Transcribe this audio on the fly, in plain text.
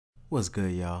What's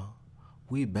good, y'all?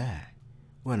 We back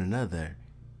with another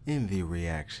MV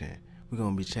reaction. We're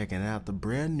gonna be checking out the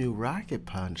brand new Rocket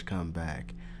Punch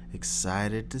comeback.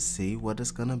 Excited to see what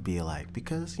it's gonna be like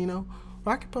because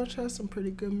Rocket Punch has some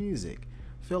pretty good music.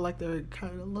 Feel like they're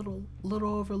kind of little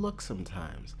overlooked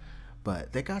sometimes,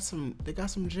 but they got some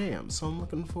jams. So I'm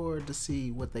looking forward to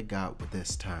see what they got with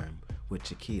this time with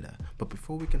Chiquita. But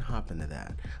before we can hop into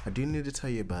that, I do need to tell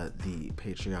you about the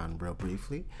Patreon real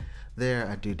briefly. There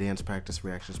I do dance practice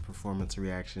reactions, performance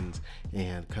reactions,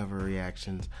 and cover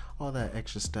reactions. All that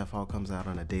extra stuff all comes out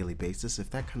on a daily basis. If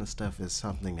that kind of stuff is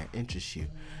something that interests you,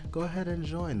 go ahead and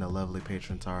join the lovely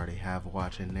patrons I already have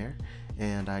watching there,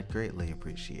 and I'd greatly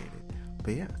appreciate it.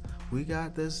 But yeah, we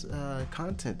got this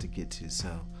content to get to,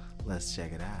 so let's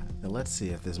check it out. Now let's see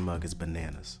if this mug is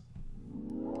bananas.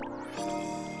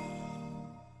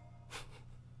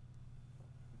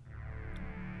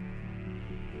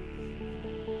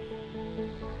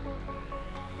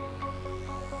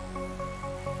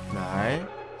 Alright.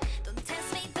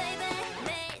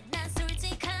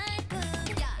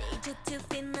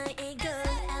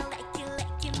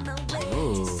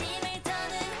 Ooh.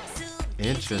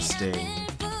 Interesting.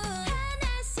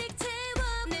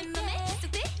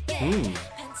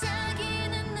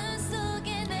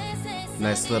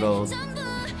 Nice little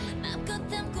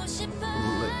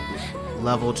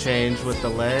level change with the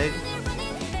leg.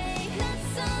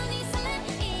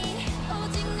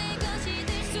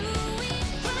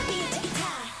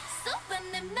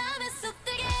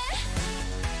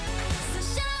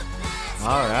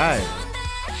 Alright.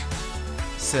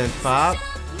 Synth pop.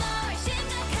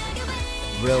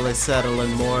 Really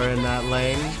settling more in that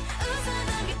lane.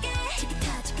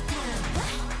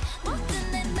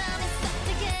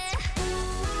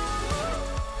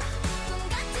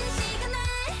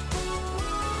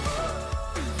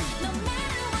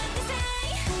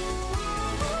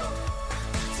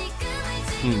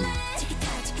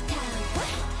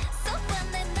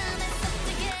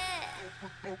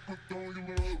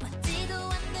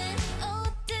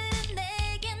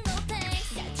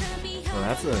 Well,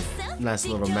 that's a nice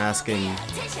little masking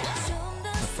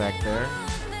effect there.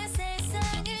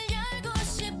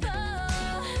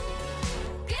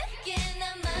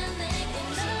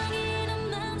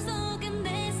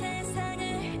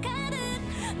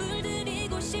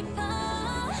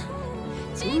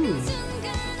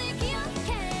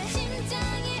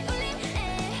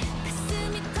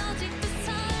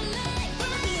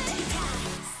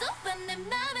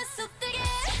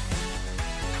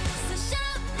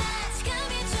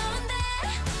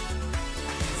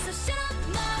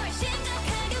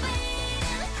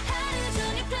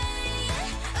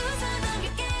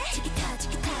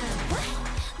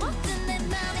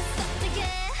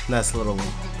 Nice little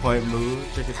point move.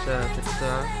 Chiquita,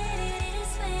 Chiquita.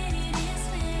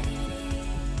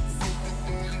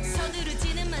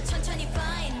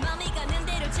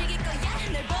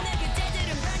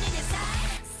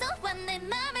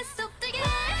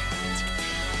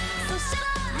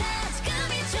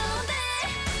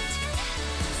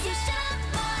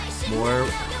 More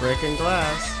breaking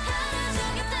glass.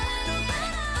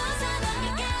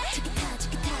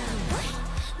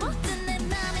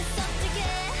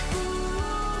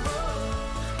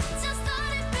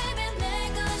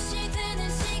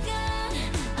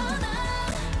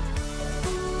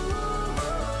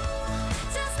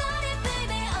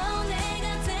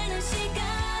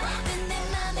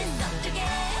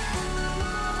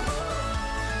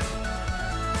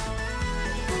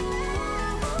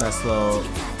 Nice little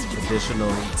additional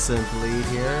synth lead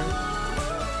here.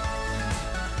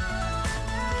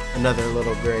 Another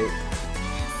little great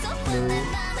move.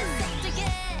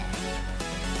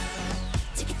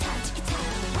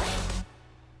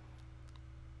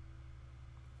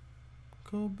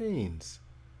 Cool beans.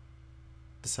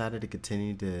 Decided to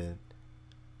continue to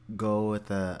go with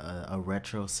a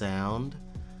retro sound.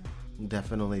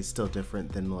 Definitely still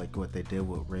different than like what they did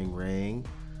with Ring Ring.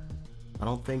 I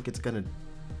don't think it's gonna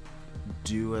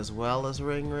do as well as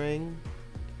Ring Ring,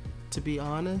 to be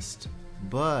honest,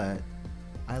 but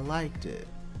I liked it.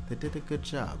 They did a good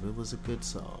job. It was a good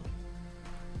song.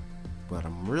 But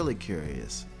I'm really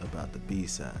curious about the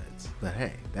B-sides. But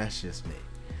hey, that's just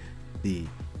me.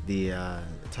 The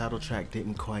title track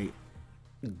didn't quite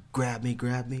grab me,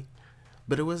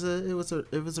 but it was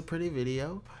a pretty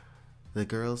video. The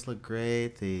girls look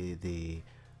great. The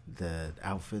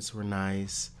outfits were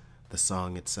nice. The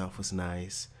song itself was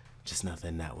nice. Just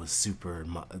nothing that was super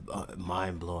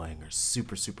mind-blowing or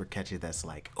super catchy that's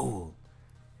like, oh,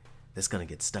 that's gonna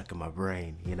get stuck in my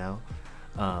brain, you know?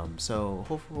 So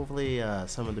hopefully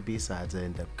some of the B-sides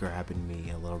end up grabbing me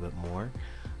a little bit more.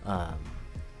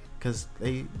 because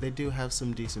they do have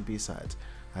some decent B-sides.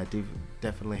 I do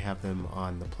definitely have them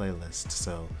on the playlist,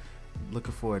 so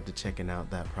looking forward to checking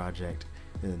out that project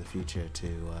in the future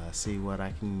to see what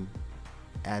I can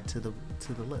add to the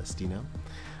list, you know.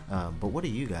 But what do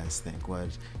you guys think?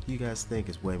 What you guys think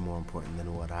is way more important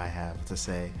than what I have to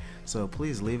say? So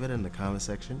please leave it in the comment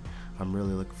section. I'm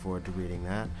really looking forward to reading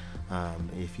that.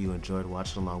 If you enjoyed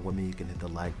watching along with me, you can hit the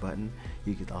like button.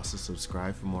 You could also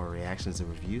subscribe for more reactions and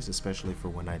reviews, especially for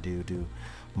when I do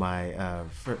my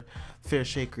Fair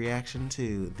Shake reaction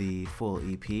to the full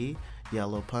EP,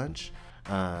 Yellow Punch.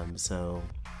 So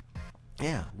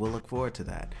yeah, we'll look forward to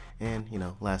that. And, you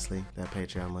know, lastly, that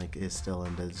Patreon link is still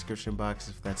in the description box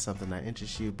if that's something that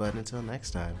interests you. But until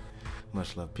next time,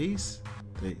 much love, peace.